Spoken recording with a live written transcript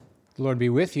The Lord be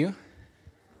with you.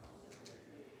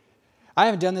 I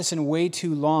haven't done this in way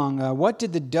too long. What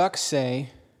did the duck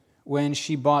say when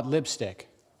she bought lipstick?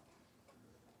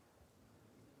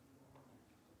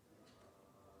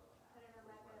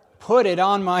 Put it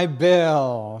on my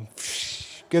bill.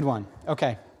 Good one.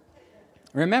 Okay.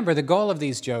 Remember, the goal of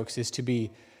these jokes is to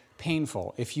be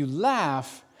painful. If you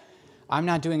laugh, I'm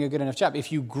not doing a good enough job.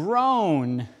 If you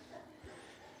groan,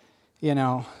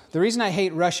 the reason I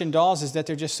hate Russian dolls is that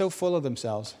they're just so full of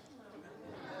themselves.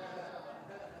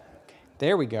 Okay,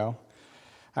 there we go. All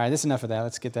right, that's enough of that.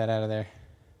 Let's get that out of there.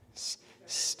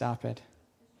 Stop it.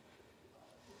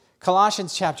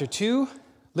 Colossians chapter 2,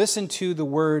 listen to the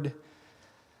word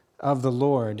of the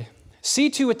Lord.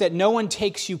 See to it that no one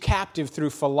takes you captive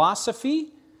through philosophy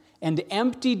and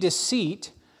empty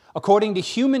deceit, according to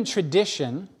human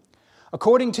tradition,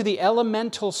 according to the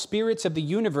elemental spirits of the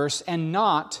universe, and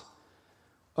not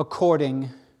according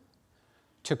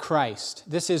to Christ.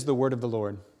 This is the word of the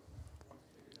Lord.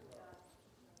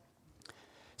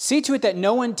 See to it that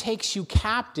no one takes you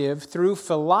captive through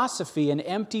philosophy and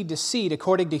empty deceit,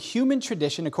 according to human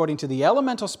tradition, according to the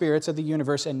elemental spirits of the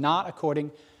universe, and not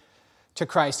according to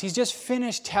Christ. He's just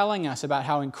finished telling us about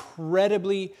how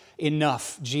incredibly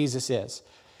enough Jesus is.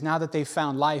 Now that they've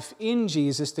found life in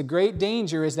Jesus, the great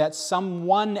danger is that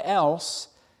someone else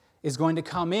is going to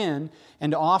come in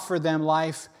and offer them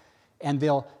life, and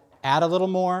they'll add a little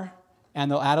more,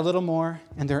 and they'll add a little more,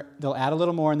 and they'll add a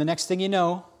little more, and the next thing you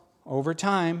know, over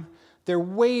time, they're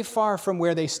way far from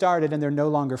where they started, and they're no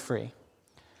longer free.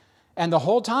 And the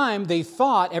whole time, they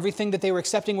thought everything that they were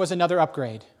accepting was another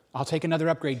upgrade. I'll take another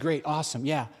upgrade. Great, awesome,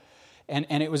 yeah. And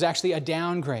it was actually a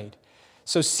downgrade.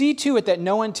 So see to it that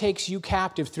no one takes you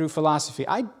captive through philosophy.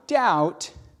 I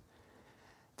doubt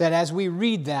that as we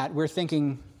read that, we're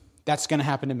thinking, that's going to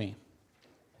happen to me.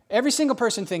 Every single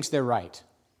person thinks they're right.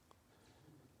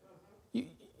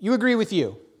 You agree with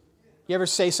you. You ever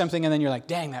say something and then you're like,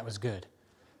 dang, that was good.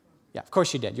 Yeah, of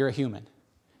course you did. You're a human.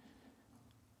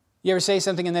 You ever say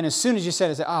something and then as soon as you said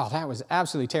it, oh, that was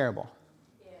absolutely terrible.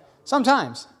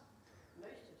 Sometimes.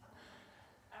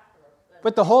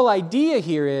 But the whole idea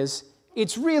here is,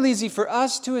 it's real easy for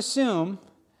us to assume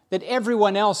that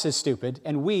everyone else is stupid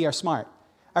and we are smart.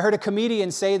 I heard a comedian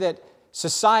say that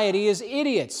society is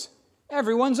idiots.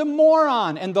 Everyone's a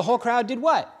moron. And the whole crowd did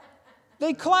what?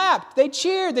 They clapped. They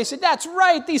cheered. They said, that's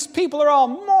right. These people are all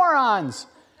morons.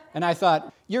 And I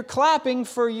thought, you're clapping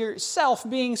for yourself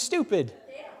being stupid.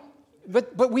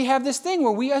 But we have this thing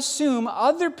where we assume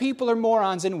other people are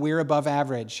morons and we're above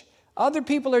average. Other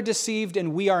people are deceived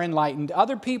and we are enlightened.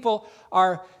 Other people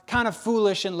are kind of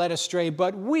foolish and led astray,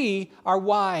 but we are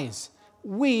wise.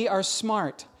 We are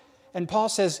smart. And Paul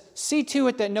says, see to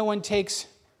it that no one takes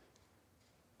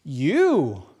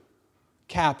you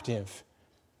captive.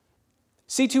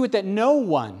 See to it that no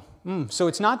one. So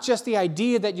it's not just the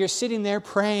idea that you're sitting there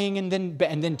praying and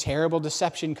then terrible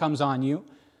deception comes on you.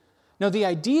 No, the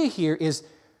idea here is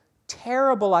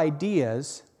terrible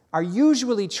ideas are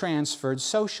usually transferred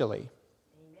socially.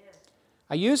 Amen.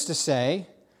 I used to say,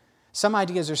 some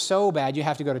ideas are so bad you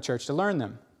have to go to church to learn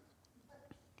them.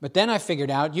 But then I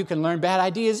figured out you can learn bad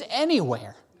ideas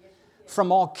anywhere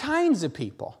from all kinds of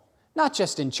people, not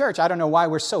just in church. I don't know why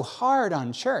we're so hard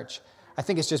on church. I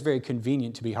think it's just very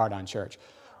convenient to be hard on church.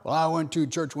 Well, I went to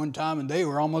church one time and they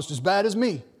were almost as bad as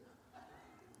me.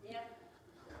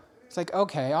 It's like,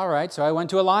 okay, all right, so I went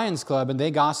to a Lions Club and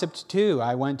they gossiped too.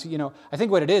 I went to, I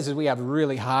think what it is we have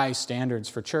really high standards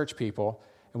for church people,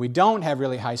 and we don't have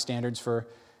really high standards for,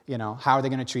 how are they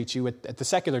going to treat you at the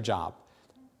secular job.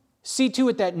 See to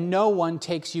it that no one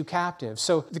takes you captive.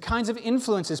 So the kinds of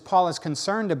influences Paul is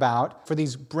concerned about for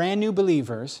these brand new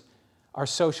believers are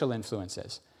social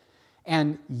influences.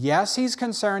 And yes, he's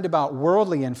concerned about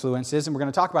worldly influences, and we're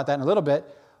going to talk about that in a little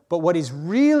bit. But what he's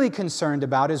really concerned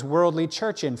about is worldly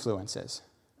church influences.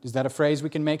 Is that a phrase we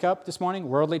can make up this morning?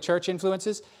 Worldly church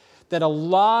influences? That a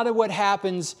lot of what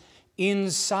happens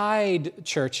inside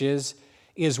churches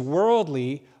is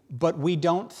worldly, but we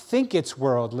don't think it's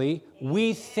worldly.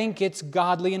 We think it's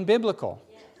godly and biblical.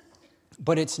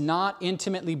 But it's not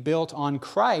intimately built on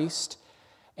Christ,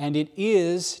 and it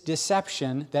is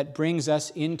deception that brings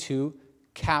us into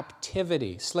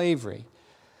captivity, slavery.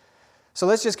 So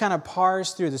let's just kind of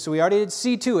parse through this. So we already did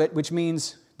see to it, which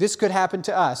means this could happen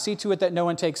to us. See to it that no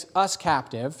one takes us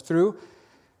captive through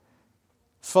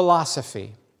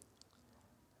philosophy.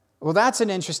 Well, that's an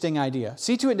interesting idea.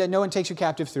 See to it that no one takes you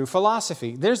captive through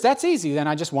philosophy. That's easy. Then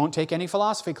I just won't take any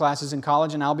philosophy classes in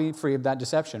college and I'll be free of that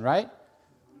deception, right?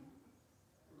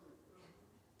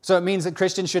 So it means that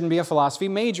Christians shouldn't be a philosophy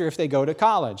major if they go to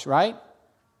college, right?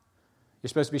 You're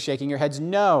supposed to be shaking your heads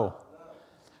no.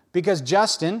 Because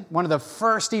Justin, one of the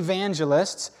first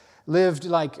evangelists, lived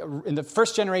like in the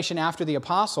first generation after the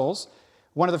apostles,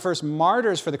 one of the first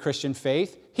martyrs for the Christian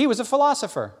faith, he was a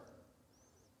philosopher.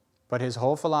 But his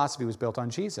whole philosophy was built on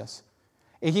Jesus.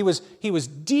 He was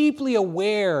deeply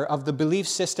aware of the belief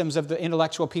systems of the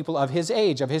intellectual people of his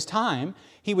age, of his time.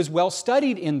 He was well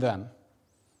studied in them.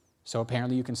 So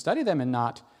apparently you can study them and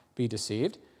not be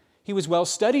deceived. He was well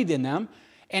studied in them,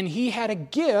 and he had a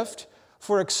gift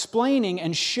for explaining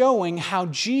and showing how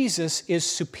Jesus is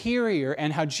superior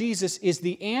and how Jesus is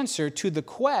the answer to the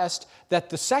quest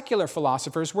that the secular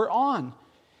philosophers were on.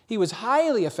 He was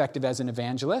highly effective as an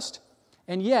evangelist,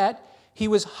 and yet he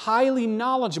was highly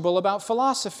knowledgeable about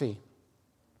philosophy.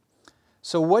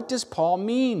 So what does Paul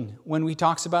mean when he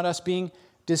talks about us being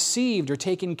deceived or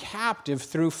taken captive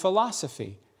through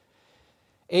philosophy?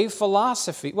 A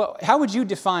philosophy, well, how would you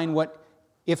define what,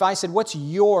 if I said, what's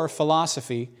your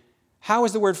philosophy? How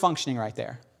is the word functioning right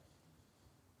there?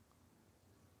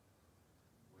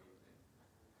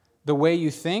 The way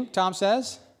you think, Tom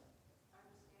says?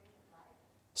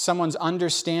 Someone's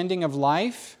understanding of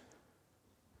life.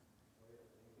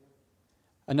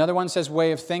 Another one says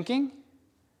way of thinking.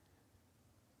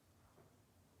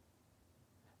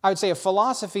 I would say a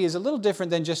philosophy is a little different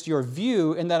than just your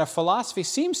view in that a philosophy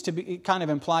seems to be, kind of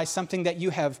implies something that you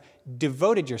have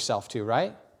devoted yourself to,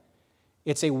 right?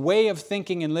 It's a way of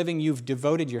thinking and living you've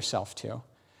devoted yourself to.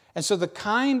 And so the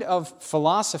kind of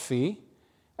philosophy,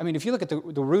 I mean, if you look at the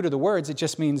root of the words, it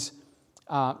just means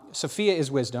Sophia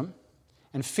is wisdom,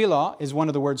 and philo is one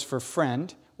of the words for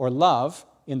friend or love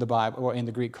in the Bible or in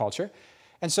the Greek culture.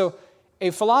 And so a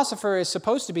philosopher is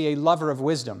supposed to be a lover of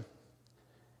wisdom.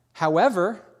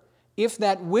 However, if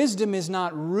that wisdom is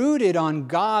not rooted on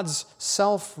God's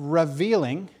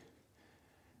self-revealing,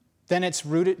 then it's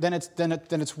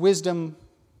wisdom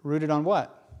rooted on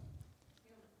what?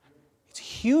 It's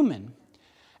human.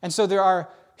 And so there are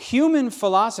human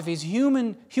philosophies,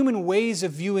 human ways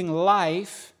of viewing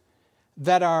life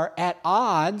that are at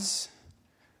odds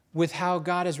with how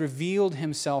God has revealed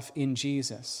himself in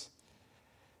Jesus.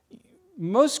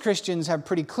 Most Christians are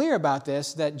pretty clear about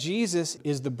this, that Jesus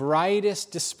is the brightest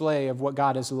display of what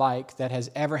God is like that has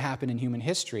ever happened in human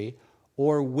history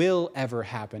or will ever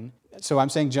happen. So I'm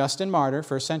saying Justin Martyr,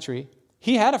 first century,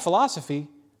 he had a philosophy,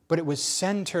 but it was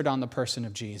centered on the person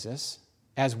of Jesus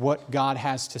as what God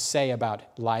has to say about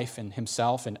life and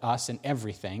himself and us and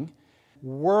everything.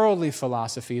 Worldly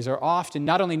philosophies are often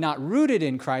not only not rooted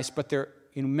in Christ, but they're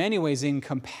in many ways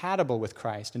incompatible with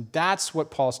Christ. And that's what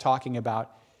Paul's talking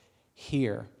about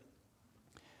here.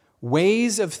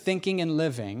 Ways of thinking and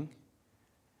living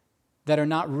that are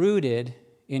not rooted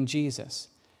in Jesus.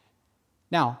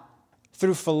 Now,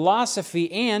 through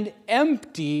philosophy and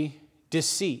empty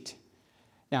deceit.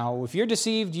 Now, if you're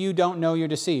deceived, you don't know you're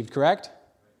deceived, correct?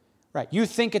 Right. You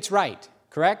think it's right,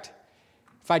 correct?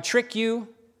 If I trick you,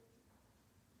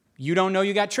 you don't know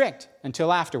you got tricked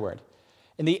until afterward.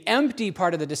 And the empty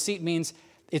part of the deceit means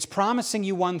it's promising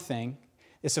you one thing.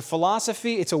 It's a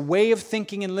philosophy, it's a way of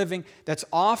thinking and living that's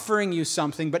offering you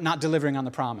something but not delivering on the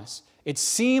promise. It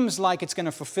seems like it's going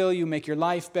to fulfill you, make your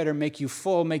life better, make you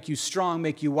full, make you strong,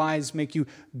 make you wise, make you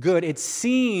good. It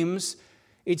seems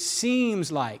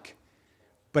like,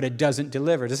 but it doesn't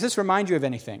deliver. Does this remind you of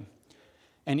anything?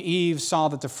 And Eve saw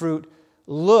that the fruit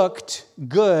looked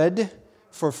good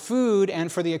for food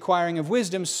and for the acquiring of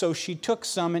wisdom, so she took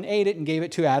some and ate it and gave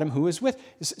it to Adam, who was with.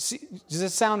 Does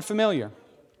it sound familiar?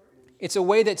 It's a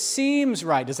way that seems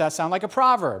right. Does that sound like a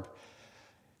proverb?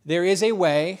 There is a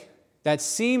way that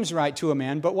seems right to a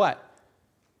man, but what?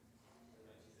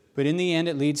 But in the end,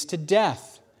 it leads to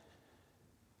death.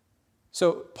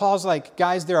 So Paul's like,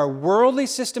 guys, there are worldly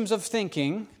systems of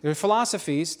thinking, there are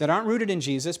philosophies that aren't rooted in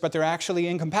Jesus, but they're actually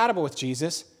incompatible with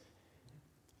Jesus.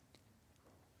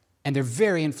 And they're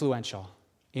very influential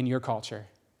in your culture.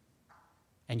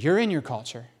 And you're in your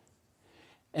culture.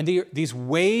 And these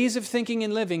ways of thinking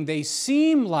and living, they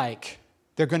seem like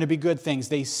they're going to be good things.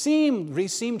 They seem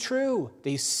true.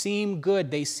 They seem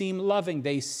good. They seem loving.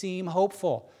 They seem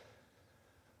hopeful.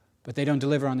 But they don't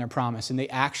deliver on their promise, and they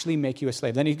actually make you a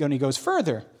slave. Then he goes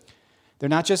further. They're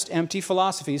not just empty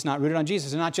philosophies, not rooted on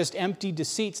Jesus. They're not just empty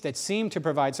deceits that seem to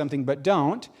provide something but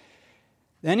don't.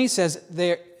 Then he says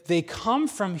they come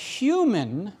from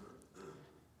human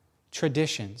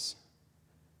traditions.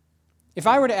 If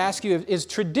I were to ask you, is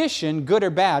tradition good or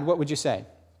bad, what would you say?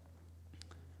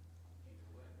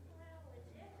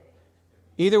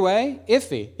 Either way,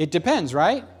 iffy. It depends,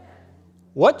 right?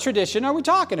 What tradition are we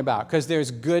talking about? Because there's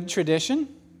good tradition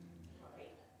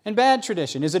and bad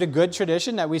tradition. Is it a good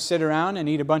tradition that we sit around and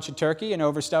eat a bunch of turkey and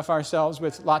overstuff ourselves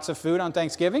with lots of food on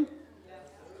Thanksgiving?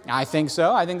 I think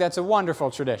so. I think that's a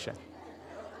wonderful tradition.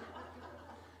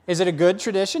 Is it a good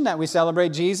tradition that we celebrate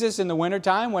Jesus in the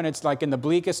wintertime when it's like in the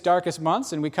bleakest, darkest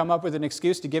months and we come up with an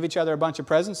excuse to give each other a bunch of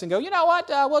presents and go, you know what,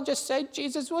 we'll just say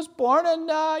Jesus was born, and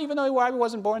even though he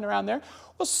wasn't born around there,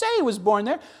 we'll say he was born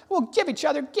there. We'll give each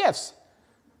other gifts.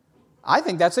 I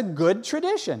think that's a good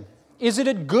tradition. Is it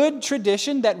a good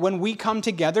tradition that when we come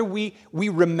together, we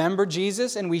remember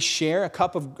Jesus and we share a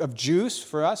cup of juice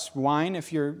for us, wine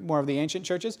if you're more of the ancient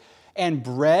churches, and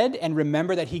bread, and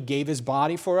remember that he gave his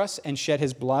body for us and shed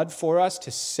his blood for us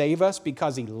to save us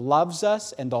because he loves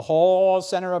us, and the whole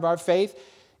center of our faith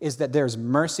is that there's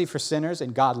mercy for sinners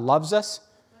and God loves us?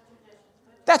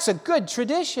 That's a good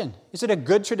tradition. Is it a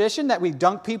good tradition that we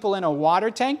dunk people in a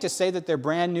water tank to say that they're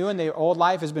brand new and their old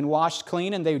life has been washed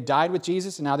clean and they died with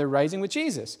Jesus and now they're rising with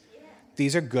Jesus?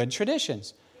 These are good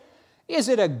traditions. Is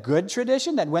it a good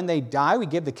tradition that when they die, we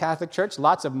give the Catholic Church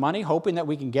lots of money, hoping that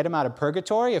we can get them out of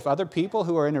purgatory if other people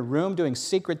who are in a room doing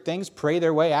secret things pray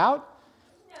their way out?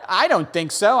 I don't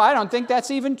think so. I don't think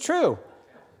that's even true.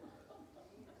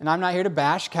 And I'm not here to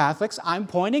bash Catholics. I'm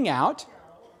pointing out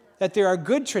that there are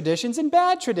good traditions and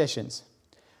bad traditions.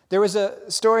 There was a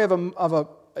story of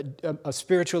a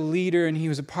spiritual leader, and he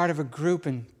was a part of a group,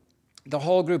 and the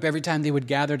whole group, every time they would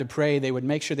gather to pray, they would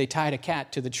make sure they tied a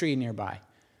cat to the tree nearby.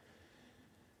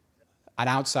 An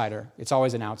outsider, it's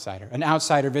always an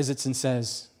outsider visits and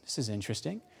says, this is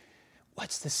interesting.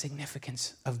 What's the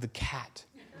significance of the cat?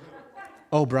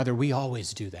 Oh, brother, we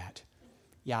always do that.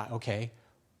 Yeah, okay.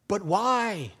 But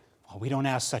why? Well, we don't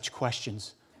ask such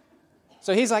questions.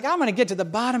 So he's like, I'm going to get to the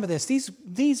bottom of this.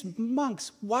 These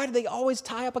monks, why do they always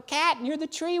tie up a cat near the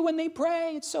tree when they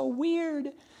pray? It's so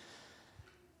weird.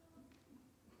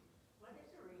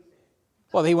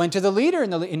 Well, he went to the leader,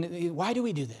 and why do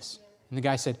we do this? And the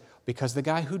guy said, because the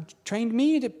guy who trained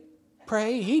me to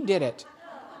pray, he did it.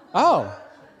 Oh,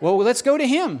 well, let's go to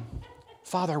him.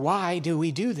 Father, why do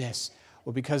we do this?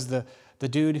 Well, because the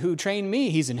dude who trained me,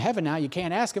 he's in heaven now, you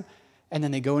can't ask him. And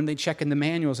then they go and they check in the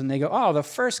manuals and they go, oh, the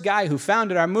first guy who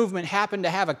founded our movement happened to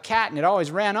have a cat and it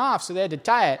always ran off, so they had to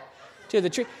tie it to the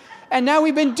tree. And now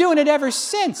we've been doing it ever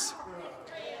since.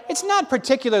 It's not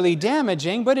particularly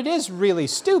damaging, but it is really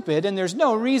stupid and there's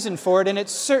no reason for it, and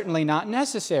it's certainly not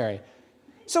necessary.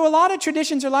 So a lot of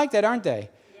traditions are like that, aren't they?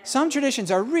 Some traditions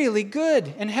are really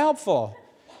good and helpful.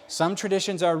 Some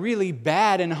traditions are really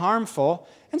bad and harmful.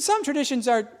 And some traditions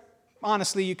are,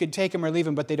 honestly, you could take them or leave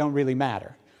them, but they don't really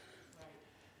matter.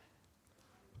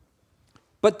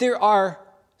 But there are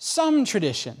some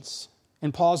traditions,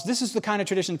 and this is the kind of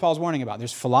tradition Paul's warning about.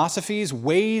 There's philosophies,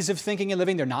 ways of thinking and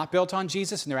living. They're not built on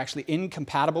Jesus, and they're actually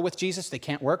incompatible with Jesus. They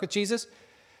can't work with Jesus.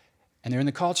 And they're in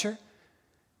the culture,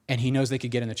 and he knows they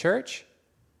could get in the church.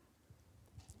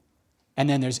 And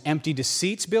then there's empty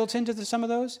deceits built into some of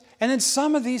those. And then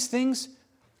some of these things,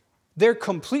 they're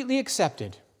completely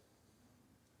accepted.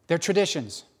 They're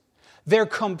traditions. They're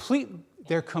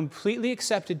completely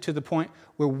accepted to the point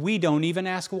where we don't even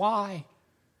ask why.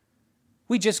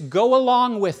 We just go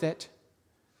along with it.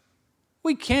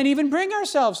 We can't even bring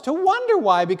ourselves to wonder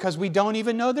why, because we don't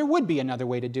even know there would be another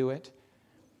way to do it.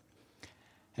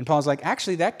 And Paul's like,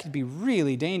 actually, that could be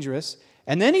really dangerous.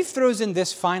 And then he throws in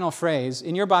this final phrase.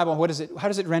 In your Bible, how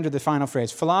does it render the final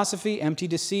phrase? Philosophy, empty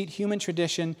deceit, human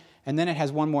tradition, and then it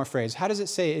has one more phrase. How does it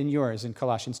say in yours in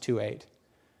Colossians 2:8?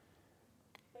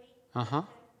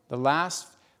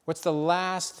 What's the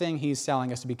last thing he's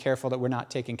telling us to be careful that we're not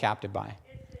taken captive by?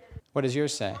 What does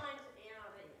yours say?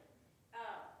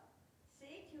 See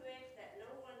to it that no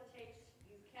one takes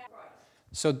you captive.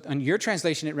 So in your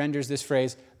translation, it renders this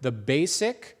phrase, the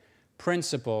basic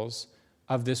principles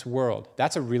of this world.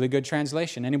 That's a really good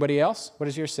translation. Anybody else? What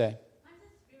does yours say?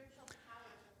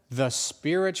 The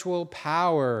spiritual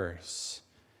powers.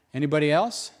 Anybody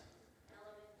else?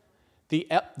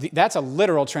 That's a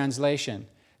literal translation.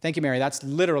 Thank you, Mary. That's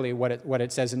literally what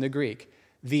it says in the Greek.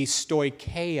 The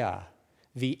stoicheia,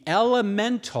 the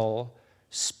elemental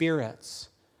spirits.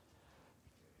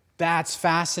 That's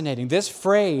fascinating. This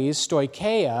phrase,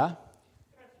 stoicheia,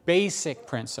 basic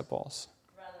principles.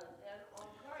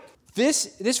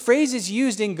 This phrase is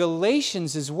used in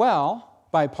Galatians as well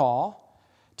by Paul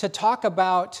to talk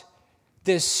about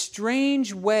this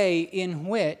strange way in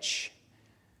which,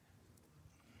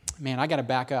 I got to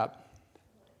back up.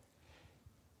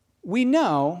 We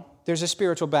know there's a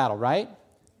spiritual battle, right?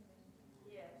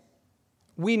 Yes.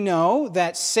 We know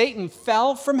that Satan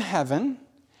fell from heaven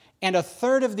and a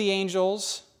third of the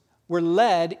angels were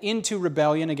led into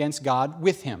rebellion against God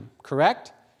with him,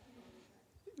 correct?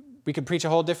 We could preach a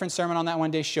whole different sermon on that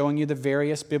one day, showing you the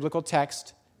various biblical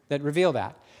texts that reveal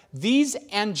that. These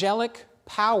angelic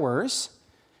powers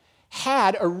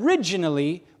had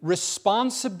originally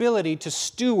responsibility to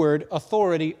steward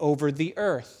authority over the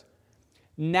earth.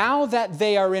 Now that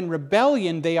they are in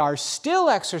rebellion, they are still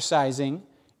exercising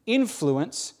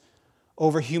influence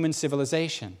over human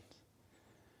civilization.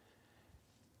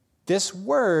 This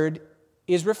word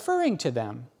is referring to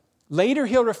them. Later,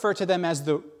 he'll refer to them as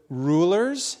the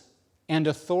rulers and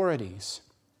authorities.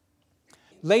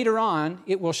 Later on,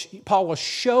 Paul will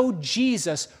show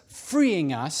Jesus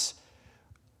freeing us,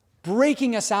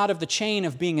 breaking us out of the chain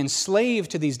of being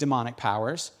enslaved to these demonic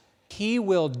powers. He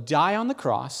will die on the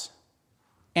cross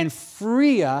and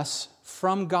free us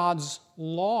from God's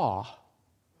law,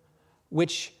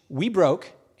 which we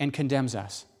broke and condemns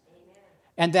us.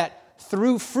 And that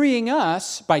through freeing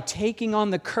us, by taking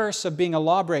on the curse of being a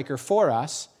lawbreaker for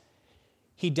us,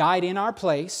 he died in our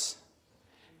place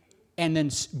and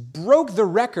then broke the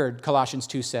record, Colossians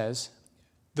 2 says,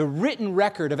 the written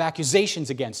record of accusations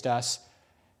against us,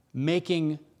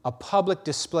 making a public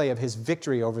display of his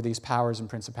victory over these powers and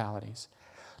principalities.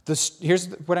 Here's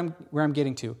where I'm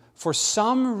getting to. For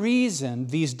some reason,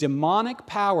 these demonic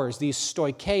powers, these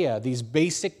stoicheia, these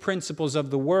basic principles of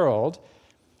the world,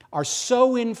 are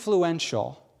so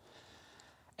influential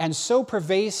and so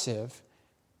pervasive,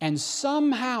 and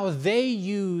somehow they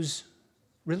use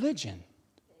religion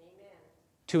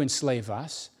to enslave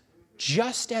us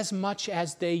just as much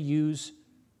as they use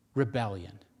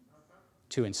rebellion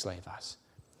to enslave us.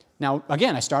 Now,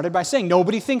 again, I started by saying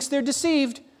nobody thinks they're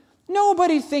deceived.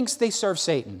 Nobody thinks they serve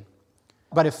Satan.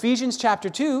 But Ephesians chapter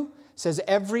 2 says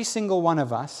every single one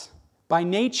of us, by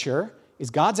nature, is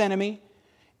God's enemy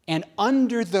and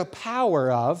under the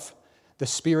power of the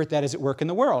spirit that is at work in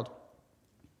the world.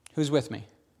 Who's with me?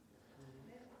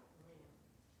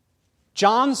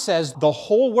 John says the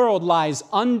whole world lies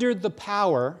under the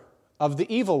power of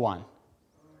the evil one.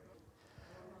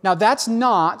 Now, that's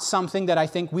not something that I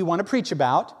think we want to preach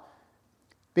about,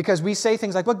 because we say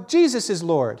things like, well, Jesus is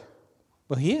Lord.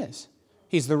 Well, he is.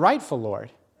 He's the rightful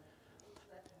Lord.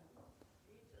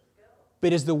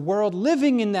 But is the world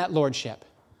living in that lordship?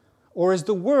 Or is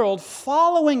the world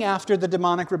following after the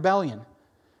demonic rebellion?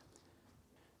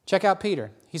 Check out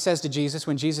Peter. He says to Jesus,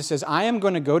 when Jesus says, I am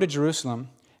going to go to Jerusalem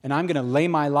and I'm going to lay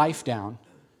my life down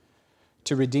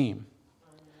to redeem.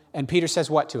 And Peter says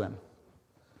what to him?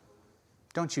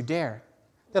 Don't you dare.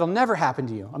 That'll never happen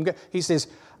to you. He says,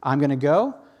 I'm going to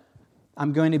go.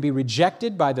 I'm going to be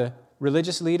rejected by the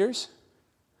religious leaders.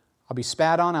 I'll be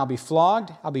spat on. I'll be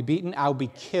flogged. I'll be beaten. I'll be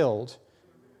killed.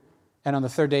 And on the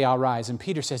third day I'll rise. And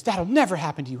Peter says, that'll never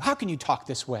happen to you. How can you talk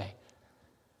this way?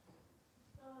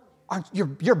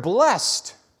 You're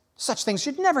blessed. Such things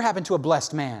should never happen to a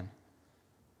blessed man.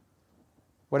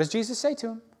 What does Jesus say to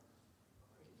him?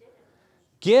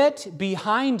 Get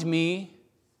behind me,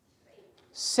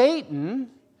 Satan,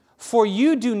 for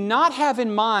you do not have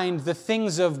in mind the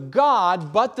things of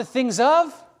God, but the things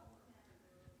of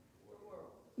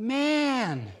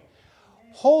man.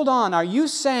 Hold on. Are you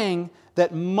saying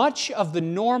that much of the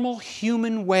normal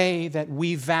human way that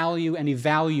we value and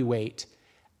evaluate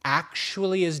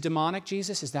actually is demonic,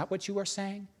 Jesus? Is that what you are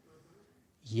saying?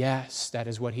 Yes, that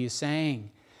is what he is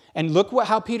saying. And look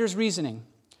how Peter's reasoning.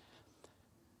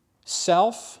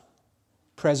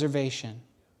 Self-preservation.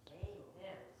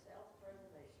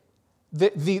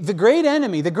 The great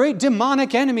enemy, the great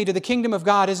demonic enemy to the kingdom of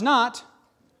God is not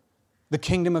the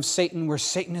kingdom of Satan, where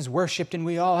Satan is worshipped and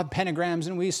we all have pentagrams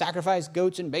and we sacrifice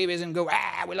goats and babies and go,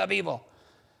 we love evil.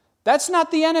 That's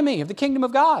not the enemy of the kingdom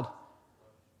of God.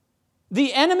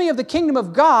 The enemy of the kingdom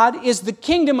of God is the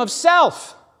kingdom of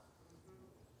self.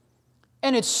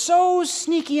 And it's so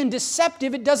sneaky and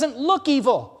deceptive, it doesn't look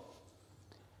evil.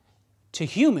 To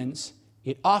humans,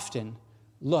 it often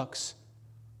looks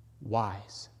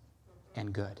wise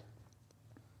and good.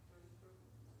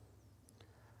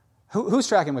 Who's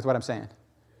tracking with what I'm saying?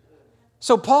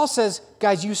 So Paul says,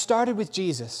 guys, you started with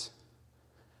Jesus,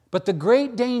 but the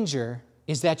great danger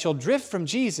is that you'll drift from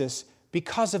Jesus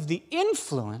because of the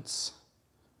influence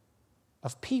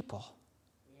of people.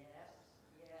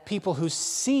 People who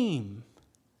seem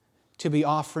to be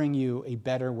offering you a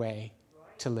better way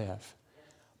to live.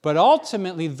 But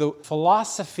ultimately, the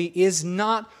philosophy is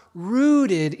not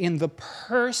rooted in the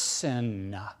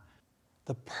person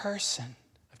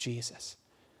of Jesus.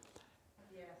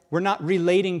 We're not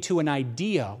relating to an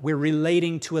idea. We're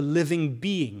relating to a living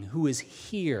being who is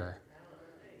here.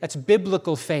 That's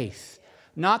biblical faith,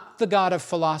 not the God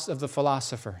of the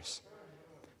philosophers.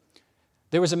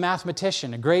 There was a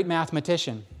mathematician, a great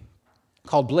mathematician,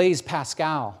 called Blaise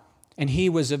Pascal, and he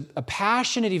was a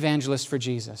passionate evangelist for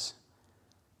Jesus.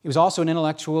 He was also an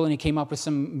intellectual, and he came up with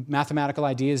some mathematical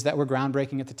ideas that were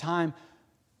groundbreaking at the time.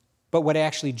 But what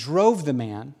actually drove the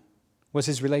man was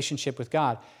his relationship with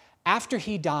God. After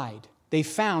he died, they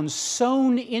found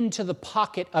sewn into the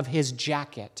pocket of his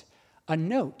jacket a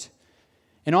note.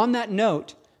 And on that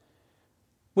note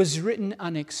was written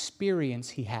an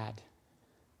experience he had.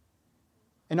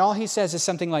 And all he says is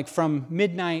something like, from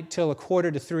midnight till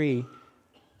 2:45,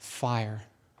 fire.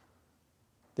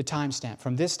 The timestamp,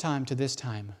 from this time to this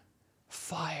time,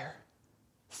 fire,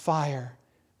 fire,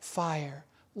 fire,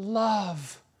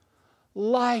 love,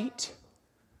 light,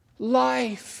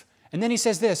 life. And then he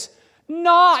says this,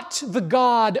 not the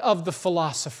God of the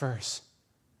philosophers,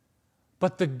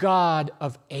 but the God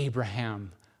of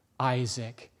Abraham,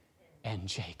 Isaac, and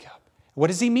Jacob. What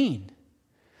does he mean?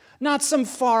 Not some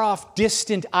far-off,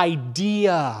 distant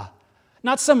idea,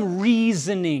 not some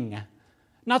reasoning,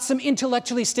 not some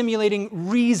intellectually stimulating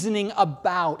reasoning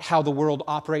about how the world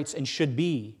operates and should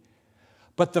be,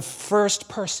 but the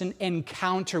first-person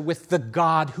encounter with the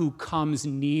God who comes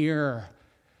near.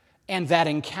 And that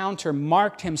encounter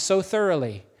marked him so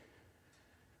thoroughly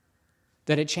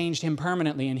that it changed him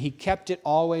permanently, and he kept it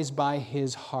always by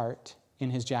his heart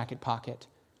in his jacket pocket.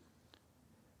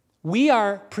 We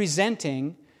are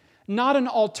presenting not an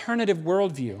alternative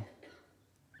worldview.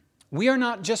 We are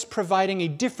not just providing a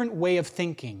different way of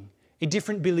thinking, a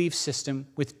different belief system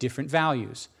with different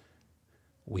values.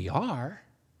 We are.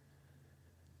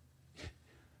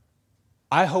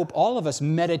 I hope all of us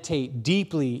meditate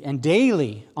deeply and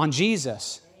daily on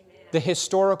Jesus, the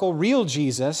historical, real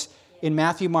Jesus in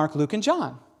Matthew, Mark, Luke, and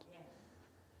John.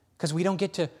 Because we don't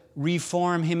get to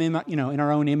reform him in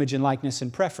our own image and likeness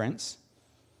and preference.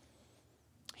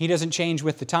 He doesn't change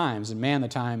with the times, and man, the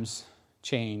times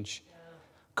change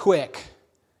quick.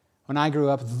 When I grew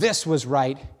up, this was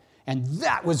right, and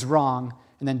that was wrong,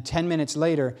 and then 10 minutes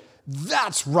later,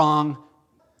 that's wrong.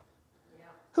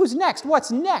 Who's next? What's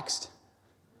next?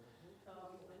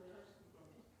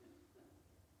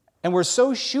 And we're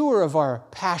so sure of our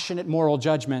passionate moral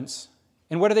judgments.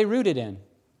 And what are they rooted in?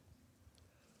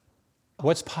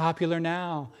 What's popular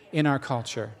now in our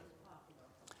culture?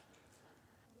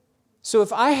 So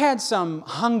if I had some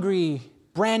hungry,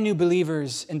 brand new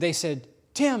believers and they said,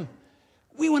 Tim,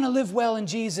 we want to live well in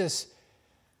Jesus.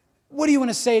 What do you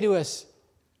want to say to us?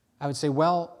 I would say,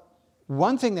 well,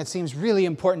 one thing that seems really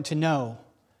important to know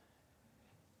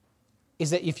is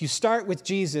that if you start with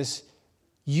Jesus,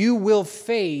 you will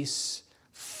face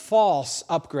false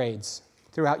upgrades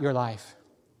throughout your life.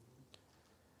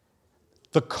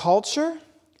 The culture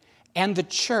and the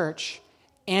church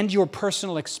and your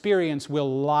personal experience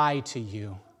will lie to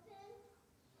you.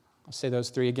 I'll say those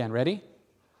three again. Ready?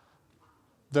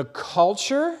 The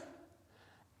culture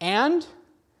and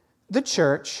the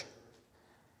church.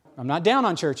 I'm not down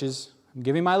on churches. I'm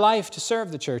giving my life to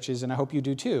serve the churches, and I hope you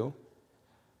do too.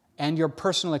 And your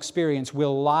personal experience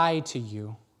will lie to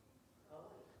you.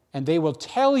 And they will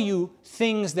tell you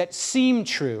things that seem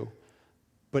true,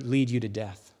 but lead you to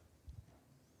death.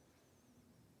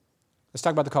 Let's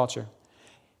talk about the culture.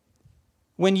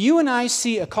 When you and I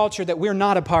see a culture that we're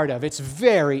not a part of, it's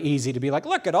very easy to be like,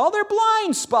 look at all their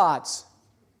blind spots.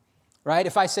 Right?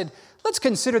 If I said, let's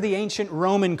consider the ancient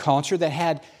Roman culture that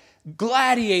had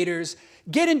gladiators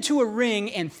get into a ring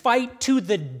and fight to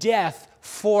the death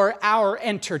for our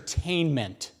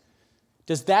entertainment.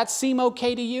 Does that seem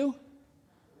okay to you?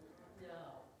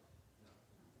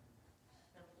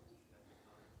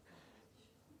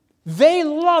 They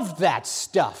loved that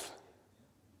stuff.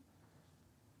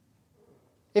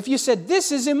 If you said,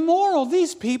 this is immoral,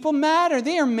 these people matter,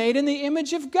 they are made in the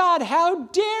image of God, how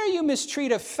dare you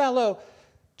mistreat a fellow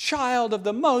child of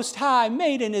the Most High,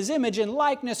 made in His image and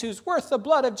likeness, who's worth the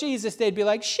blood of Jesus, they'd be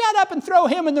like, shut up and throw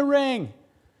him in the ring.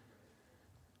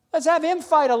 Let's have him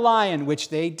fight a lion, which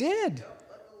they did.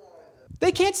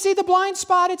 They can't see the blind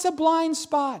spot, it's a blind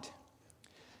spot.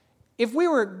 If we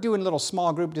were doing little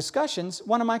small group discussions,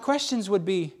 one of my questions would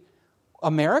be,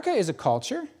 America is a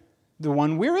culture, the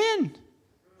one we're in.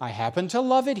 I happen to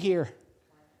love it here.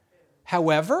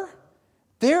 However,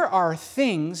 there are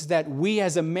things that we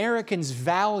as Americans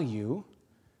value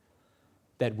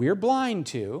that we're blind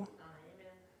to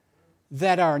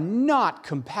that are not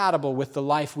compatible with the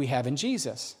life we have in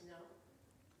Jesus.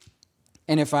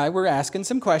 And if I were asking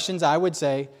some questions, I would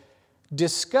say,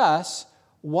 discuss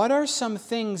what are some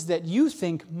things that you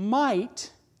think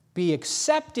might be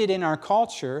accepted in our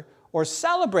culture or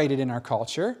celebrated in our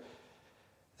culture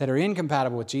that are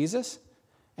incompatible with Jesus?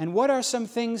 And what are some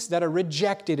things that are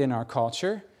rejected in our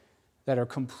culture that are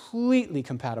completely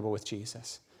compatible with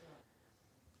Jesus?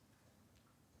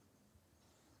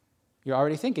 You're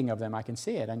already thinking of them. I can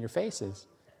see it on your faces.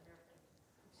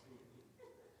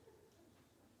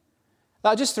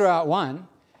 I'll just throw out one.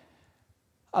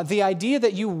 The idea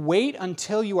that you wait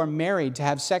until you are married to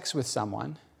have sex with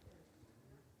someone,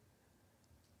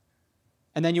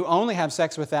 and then you only have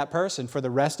sex with that person for the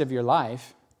rest of your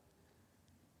life,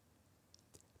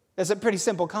 that's a pretty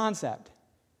simple concept.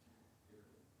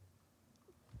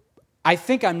 I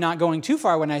think I'm not going too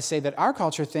far when I say that our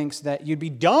culture thinks that you'd be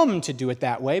dumb to do it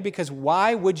that way, because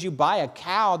why would you buy a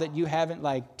cow that you haven't,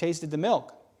 tasted the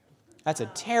milk? That's a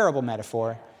terrible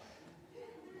metaphor.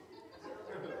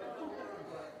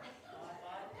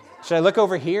 Should I look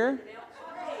over here?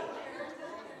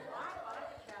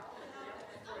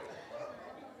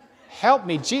 Help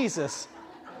me, Jesus.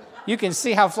 You can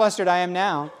see how flustered I am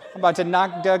now. I'm about to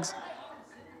knock Doug's...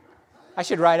 I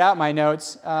should write out my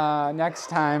notes next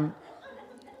time.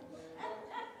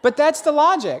 But that's the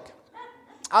logic.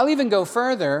 I'll even go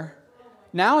further.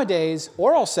 Nowadays,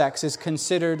 oral sex is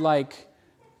considered like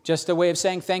just a way of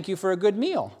saying thank you for a good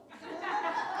meal.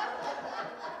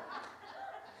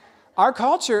 Our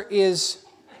culture is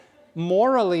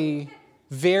morally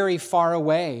very far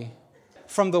away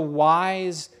from the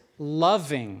wise,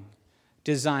 loving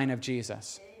design of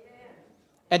Jesus.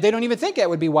 And they don't even think that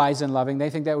would be wise and loving.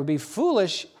 They think that would be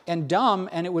foolish and dumb,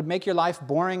 and it would make your life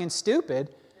boring and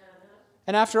stupid.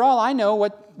 And after all, I know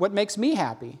what makes me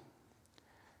happy.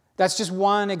 That's just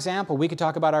one example. We could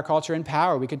talk about our culture in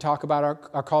power. We could talk about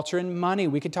our culture in money.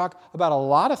 We could talk about a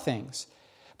lot of things.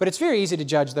 But it's very easy to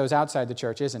judge those outside the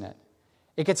church, isn't it?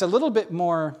 It gets a little bit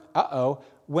more,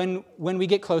 when we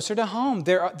get closer to home.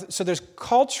 So there's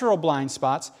cultural blind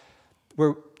spots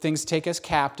where things take us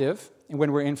captive and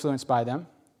when we're influenced by them.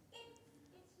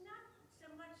 It's not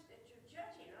so much that you're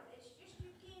judging them, it's just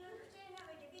you can't understand how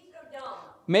they can be so dumb.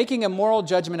 Making a moral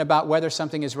judgment about whether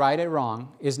something is right or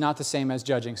wrong is not the same as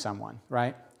judging someone,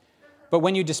 right? But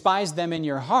when you despise them in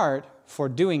your heart for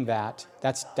doing that,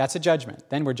 that's a judgment.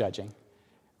 Then we're judging,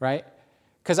 right?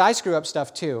 Because I screw up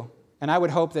stuff too, and I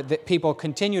would hope that people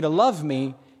continue to love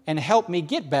me and help me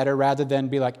get better rather than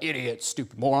be like, idiot,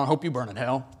 stupid moron, I hope you burn in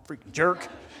hell, freaking jerk.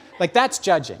 That's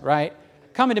judging, right?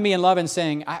 Coming to me in love and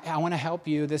saying, I want to help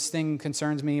you, this thing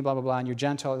concerns me, blah, blah, blah, and you're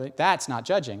gentle. That's not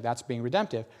judging. That's being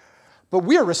redemptive. But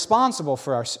we are responsible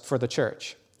for the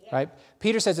church, right?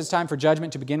 Peter says it's time for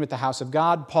judgment to begin with the house of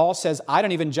God. Paul says, I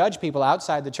don't even judge people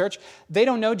outside the church. They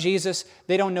don't know Jesus.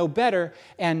 They don't know better.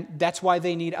 And that's why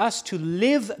they need us to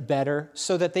live better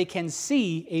so that they can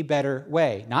see a better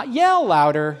way. Not yell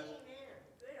louder.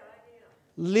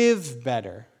 Live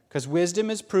better. Because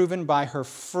wisdom is proven by her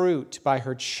fruit, by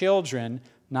her children,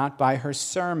 not by her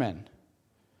sermon.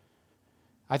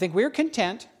 I think we're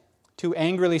content to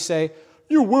angrily say,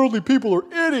 you worldly people are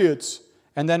idiots.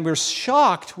 And then we're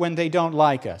shocked when they don't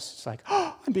like us. It's like,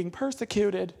 oh, I'm being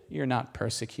persecuted. You're not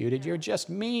persecuted. You're just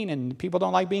mean, and people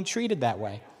don't like being treated that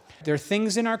way. There are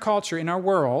things in our culture, in our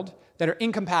world, that are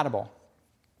incompatible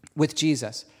with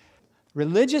Jesus.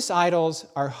 Religious idols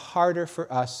are harder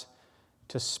for us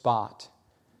to spot.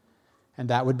 And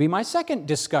that would be my second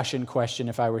discussion question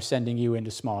if I were sending you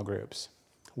into small groups.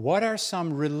 What are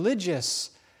some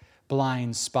religious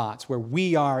blind spots where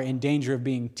we are in danger of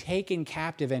being taken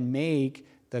captive and make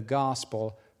the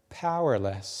gospel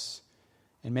powerless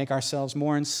and make ourselves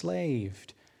more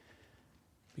enslaved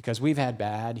because we've had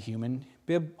bad human,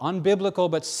 unbiblical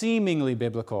but seemingly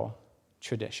biblical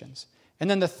traditions? And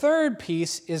then the third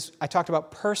piece is I talked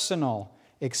about personal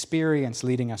experience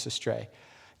leading us astray.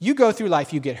 You go through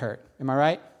life, you get hurt. Am I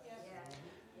right? Yes.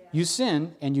 Yeah. You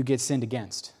sin and you get sinned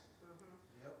against.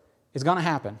 It's going to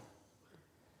happen.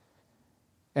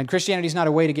 And Christianity is not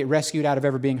a way to get rescued out of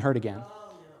ever being hurt again.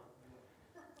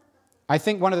 I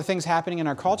think one of the things happening in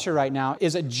our culture right now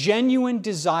is a genuine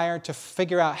desire to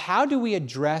figure out how do we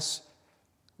address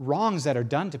wrongs that are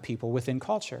done to people within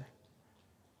culture.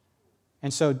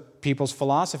 And so people's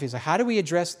philosophies are, how do we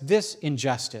address this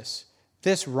injustice,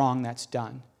 this wrong that's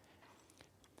done?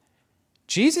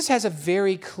 Jesus has a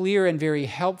very clear and very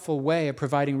helpful way of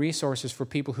providing resources for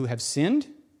people who have sinned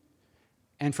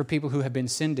and for people who have been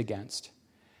sinned against.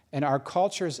 And our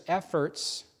culture's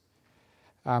efforts,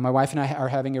 my wife and I are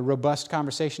having a robust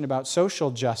conversation about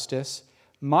social justice.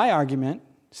 My argument,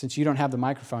 since you don't have the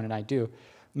microphone and I do,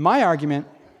 my argument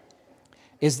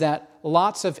is that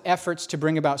lots of efforts to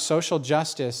bring about social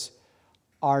justice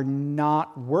are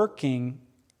not working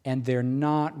and they're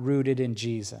not rooted in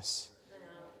Jesus.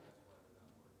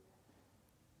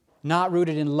 Not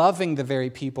rooted in loving the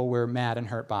very people we're mad at and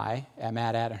hurt by.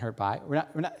 We're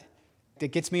not.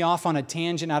 It gets me off on a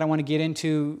tangent I don't want to get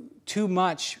into too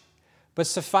much. But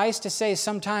suffice to say,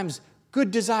 sometimes good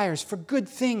desires for good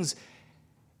things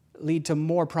lead to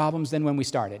more problems than when we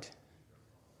started.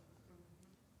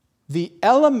 The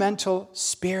elemental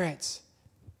spirits.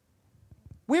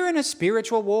 We're in a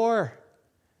spiritual war.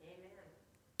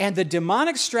 And the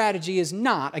demonic strategy is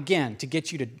not, again, to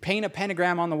get you to paint a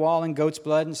pentagram on the wall in goat's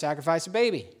blood and sacrifice a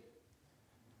baby.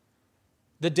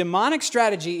 The demonic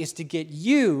strategy is to get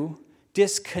you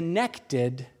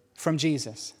disconnected from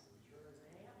Jesus.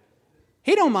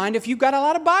 He don't mind if you've got a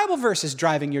lot of Bible verses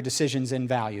driving your decisions and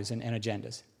values and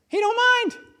agendas. He don't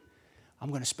mind. I'm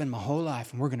going to spend my whole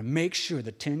life and we're going to make sure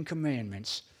the 10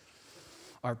 Commandments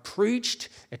are preached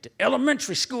at the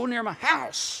elementary school near my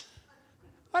house.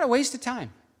 What a waste of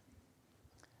time.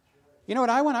 You know what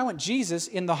I want? I want Jesus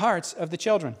in the hearts of the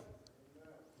children.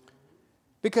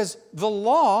 Because the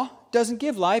law doesn't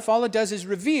give life. All it does is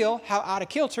reveal how out of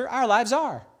kilter our lives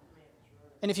are.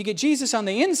 And if you get Jesus on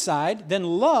the inside, then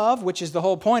love, which is the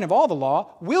whole point of all the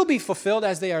law, will be fulfilled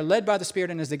as they are led by the Spirit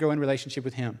and as they grow in relationship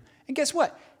with Him. And guess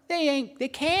what? They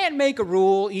can't make a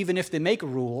rule, even if they make a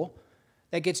rule,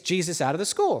 that gets Jesus out of the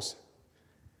schools.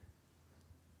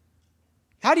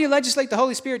 How do you legislate the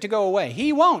Holy Spirit to go away?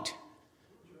 He won't.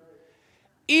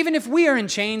 Even if we are in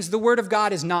chains, the Word of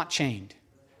God is not chained.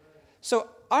 So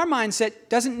our mindset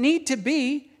doesn't need to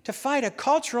be to fight a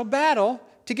cultural battle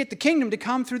to get the kingdom to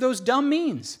come through those dumb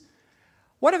means.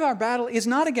 What if our battle is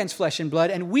not against flesh and blood,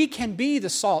 and we can be the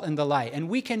salt and the light, and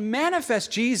we can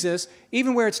manifest Jesus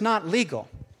even where it's not legal?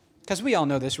 Because we all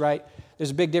know this, right?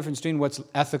 There's a big difference between what's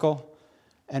ethical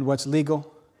and what's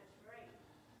legal.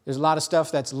 There's a lot of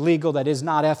stuff that's legal that is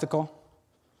not ethical.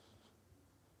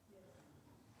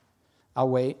 I'll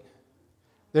wait.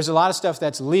 There's a lot of stuff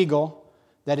that's legal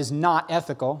that is not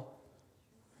ethical.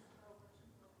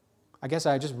 I guess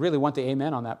I just really want the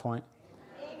amen on that point.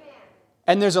 Amen.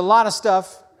 And there's a lot of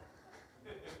stuff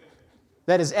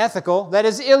that is ethical that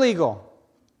is illegal.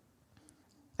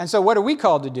 And so what are we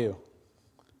called to do?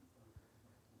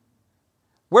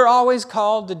 We're always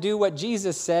called to do what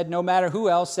Jesus said, no matter who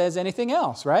else says anything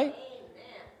else, right?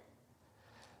 Amen.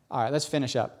 All right, let's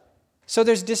finish up. So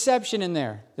there's deception in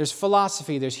there. There's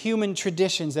philosophy. There's human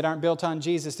traditions that aren't built on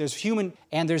Jesus. There's human,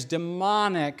 and there's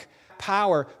demonic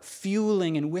power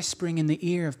fueling and whispering in the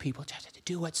ear of people.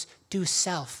 Do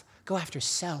self. Go after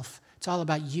self. It's all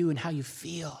about you and how you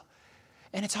feel.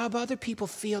 And it's how other people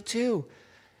feel too.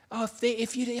 Oh,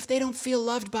 if they don't feel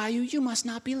loved by you, you must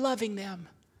not be loving them.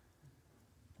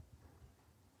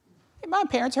 Hey, my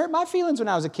parents hurt my feelings when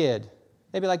I was a kid.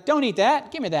 They'd be like, don't eat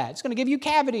that. Give me that. It's going to give you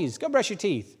cavities. Go brush your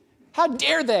teeth. How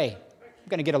dare they? I'm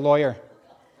going to get a lawyer.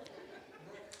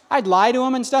 I'd lie to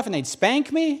them and stuff, and they'd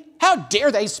spank me. How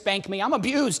dare they spank me? I'm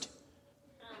abused.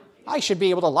 I should be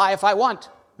able to lie if I want.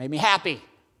 Made me happy.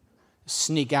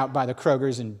 Sneak out by the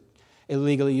Kroger's and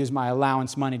illegally use my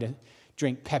allowance money to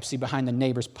drink Pepsi behind the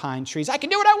neighbor's pine trees. I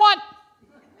can do what I want.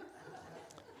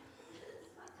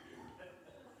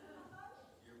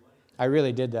 I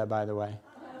really did that, by the way.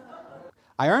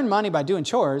 I earned money by doing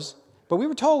chores, but we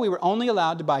were told we were only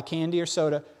allowed to buy candy or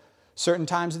soda certain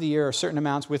times of the year or certain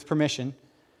amounts with permission.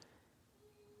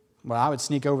 Well, I would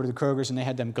sneak over to the Kroger's and they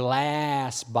had them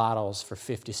glass bottles for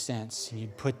 50 cents. And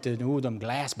you'd put them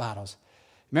glass bottles.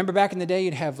 Remember back in the day,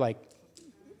 you'd have like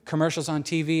commercials on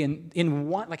TV, and in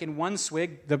one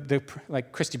swig,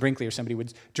 like Christy Brinkley or somebody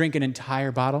would drink an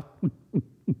entire bottle.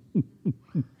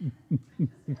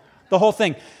 The whole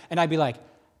thing. And I'd be like,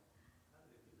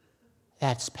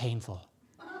 that's painful.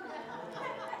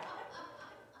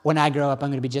 When I grow up, I'm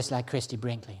going to be just like Christy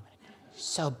Brinkley.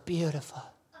 So beautiful.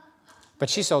 But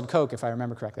she sold Coke, if I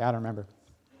remember correctly. I don't remember.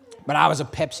 But I was a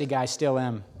Pepsi guy, still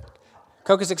am.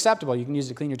 Coke is acceptable. You can use it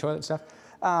to clean your toilet and stuff.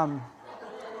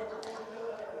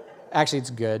 Actually,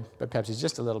 it's good, but Pepsi's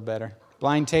just a little better.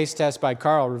 Blind taste test by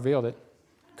Carl revealed it.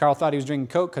 Carl thought he was drinking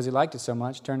Coke because he liked it so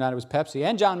much. Turned out it was Pepsi.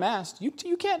 And John Mast. You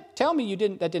can't tell me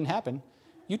that didn't happen.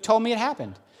 You told me it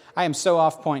happened. I am so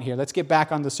off point here. Let's get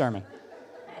back on the sermon.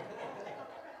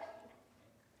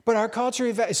 But our culture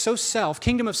is so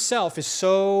kingdom of self is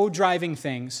so driving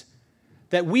things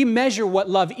that we measure what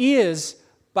love is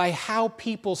by how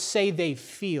people say they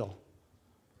feel.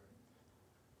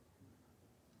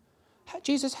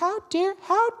 Jesus, how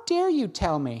dare you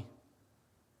tell me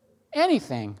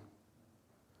anything?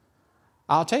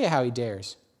 I'll tell you how he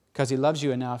dares, because he loves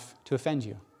you enough to offend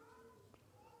you.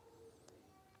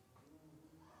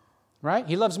 Right?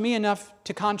 He loves me enough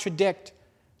to contradict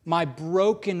my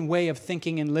broken way of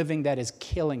thinking and living that is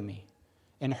killing me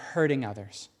and hurting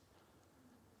others.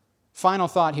 Final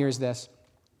thought here is this.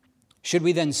 Should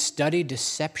we then study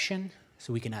deception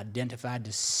so we can identify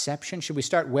deception? Should we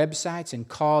start websites and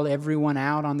call everyone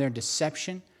out on their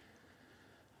deception?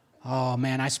 Oh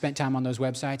man, I spent time on those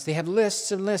websites. They have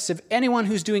lists and lists of anyone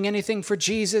who's doing anything for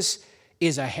Jesus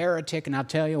is a heretic, and I'll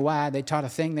tell you why. They taught a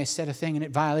thing, they said a thing, and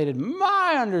it violated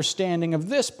my understanding of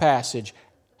this passage.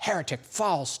 heretic,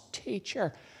 false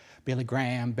teacher. Billy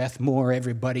Graham, Beth Moore,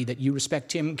 everybody that you respect,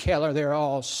 Tim Keller, they're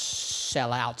all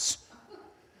sellouts.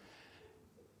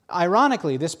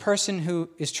 Ironically, this person who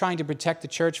is trying to protect the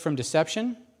church from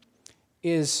deception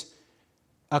is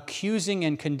accusing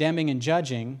and condemning and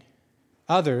judging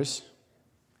others.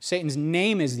 Satan's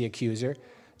name is the accuser.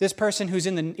 This person who's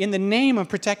in the name of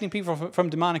protecting people from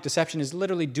demonic deception is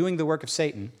literally doing the work of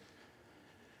Satan.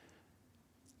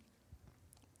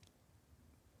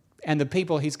 And the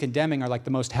people he's condemning are like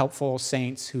the most helpful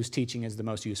saints whose teaching is the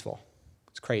most useful.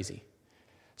 It's crazy.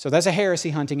 So that's a heresy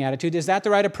hunting attitude. Is that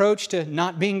the right approach to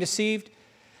not being deceived?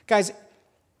 Guys,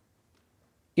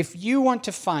 if you want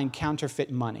to find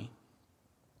counterfeit money,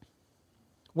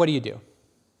 what do?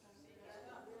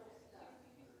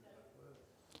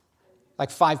 Like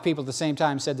 5 people at the same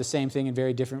time said the same thing in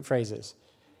very different phrases.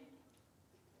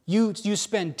 You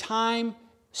spend time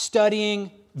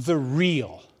studying the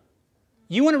real.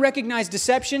 You want to recognize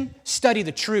deception? Study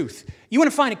the truth. You want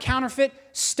to find a counterfeit?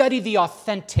 Study the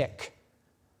authentic.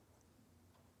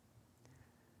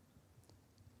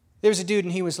 There was a dude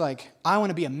and he was like, I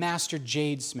want to be a master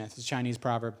jadesmith. It's a Chinese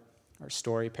proverb or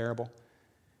story, parable.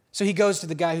 So he goes to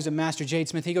the guy who's a master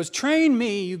jadesmith. He goes, train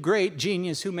me, you great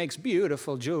genius who makes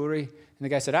beautiful jewelry. And the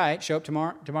guy said, all right, show up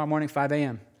tomorrow morning, 5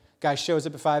 a.m. Guy shows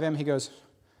up at 5 a.m. He goes,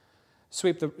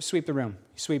 sweep the room.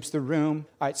 He sweeps the room.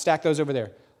 All right, stack those over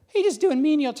there. He's just doing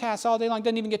menial tasks all day long,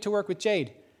 doesn't even get to work with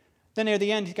jade. Then near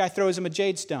the end, the guy throws him a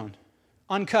jade stone,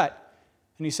 uncut.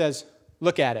 And he says,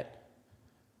 look at it.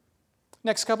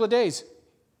 Next couple of days,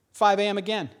 5 a.m.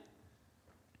 again.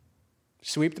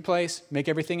 Sweep the place, make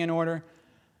everything in order.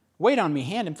 Wait on me,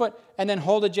 hand and foot, and then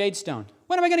hold a jade stone.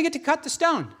 When am I going to get to cut the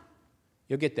stone?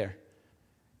 You'll get there.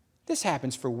 This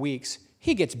happens for weeks.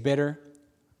 He gets bitter.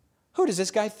 Who does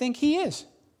this guy think he is?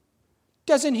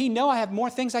 Doesn't he know I have more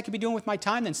things I could be doing with my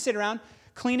time than sit around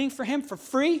cleaning for him for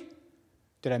free?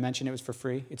 Did I mention it was for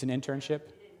free? It's an internship.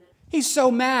 He's so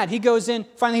mad. He goes in.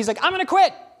 Finally, he's like, I'm going to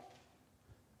quit.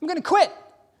 I'm going to quit.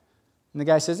 And the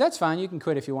guy says, that's fine. You can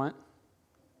quit if you want.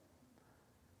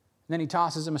 And then he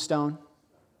tosses him a stone.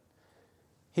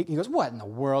 He goes, what in the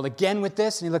world? Again with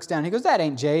this? And he looks down. He goes, that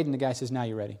ain't jade. And the guy says, now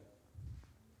you're ready.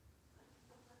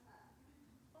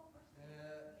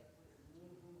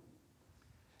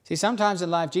 See, sometimes in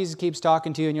life, Jesus keeps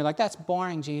talking to you, and you're like, that's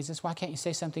boring, Jesus. Why can't you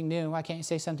say something new? Why can't you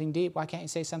say something deep? Why can't you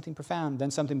say something profound? Then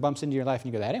something bumps into your life,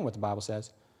 and you go, that ain't what the Bible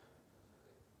says.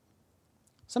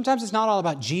 Sometimes it's not all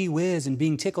about gee whiz and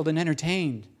being tickled and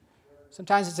entertained.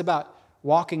 Sometimes it's about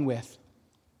walking with.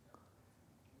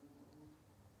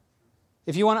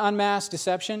 If you want to unmask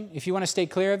deception, if you want to stay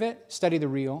clear of it, study the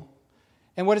real.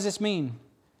 And what does this mean?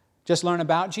 Just learn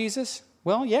about Jesus?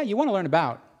 Well, yeah, you want to learn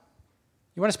about.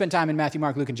 You want to spend time in Matthew,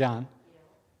 Mark, Luke, and John.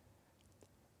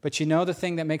 But you know the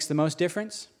thing that makes the most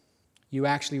difference? You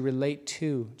actually relate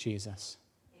to Jesus.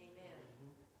 Amen.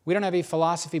 We don't have a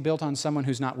philosophy built on someone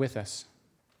who's not with us.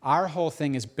 Our whole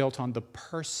thing is built on the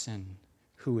person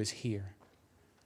who is here.